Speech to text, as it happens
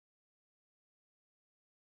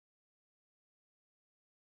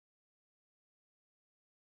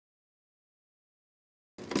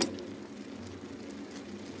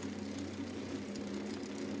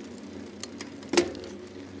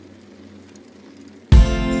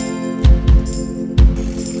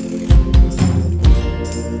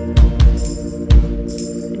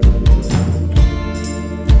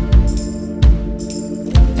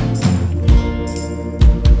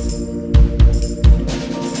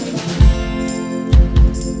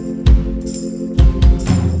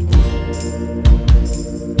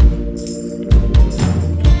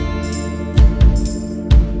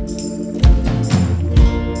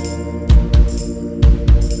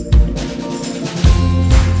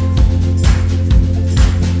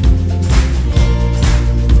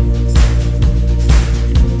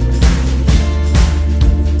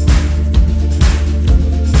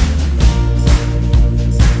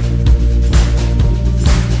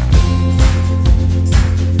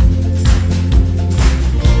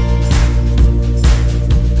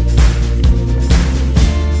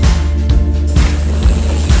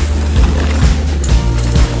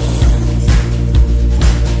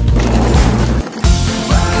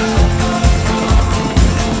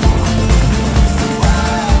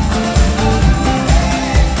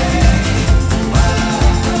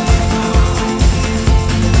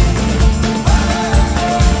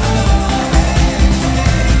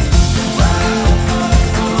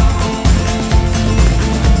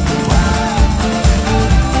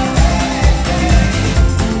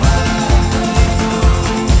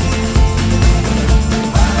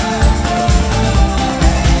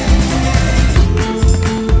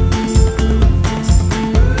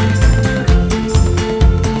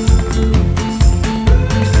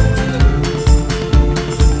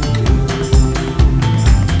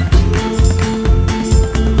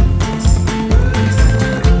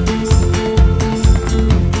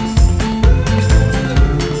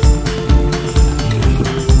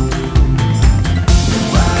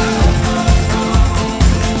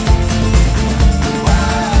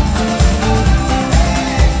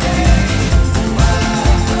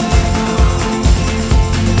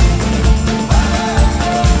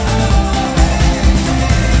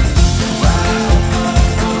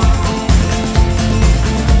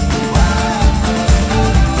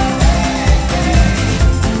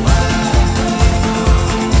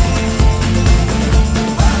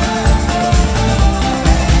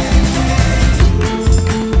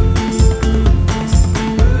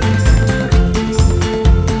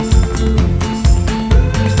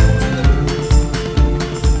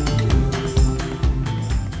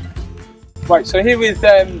Right, so here with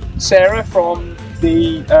Sarah from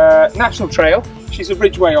the National Trail. She's a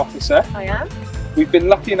Ridgeway officer. I am. We've been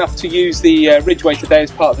lucky enough to use the Ridgeway today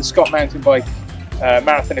as part of the Scott Mountain Bike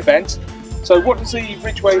Marathon event. So what does the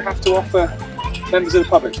Ridgeway have to offer members of the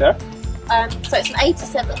public, Sarah? So it's an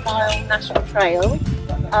 87-mile national trail.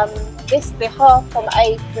 The half from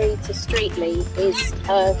A3 to Streetley is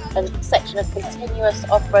a section of continuous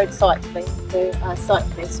off-road cycling for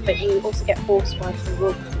cyclists, but you also get horse riders and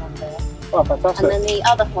walkers on there. Oh, fantastic. And then the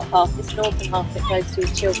other half, this northern half that goes through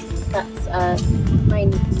children's, that's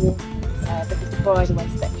mainly for walkers, because the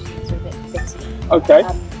bridleway sections are a bit busy. Okay.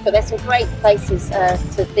 But there's some great places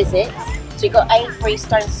to visit. So you've got A3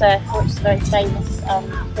 Stone Circle, which is a very famous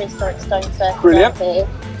prehistoric stone circle. Brilliant. Here.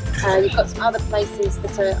 You've got some other places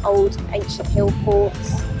that are old ancient hill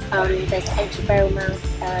forts. There's ancient burial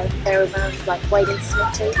mounds like Wading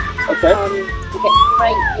Smithy. Okay. You get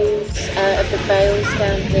great views of the vales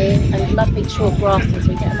down here and lovely short grasses,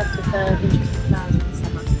 so you get a lot of interesting flowers in the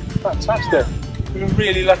summer. Fantastic. We've been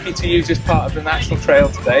really lucky to use this part of the National Trail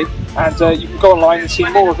today, and you can go online and see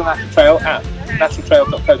more of the National Trail at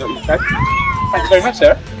nationaltrail.co.uk. Thanks very much,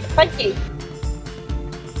 Sarah. Thank you.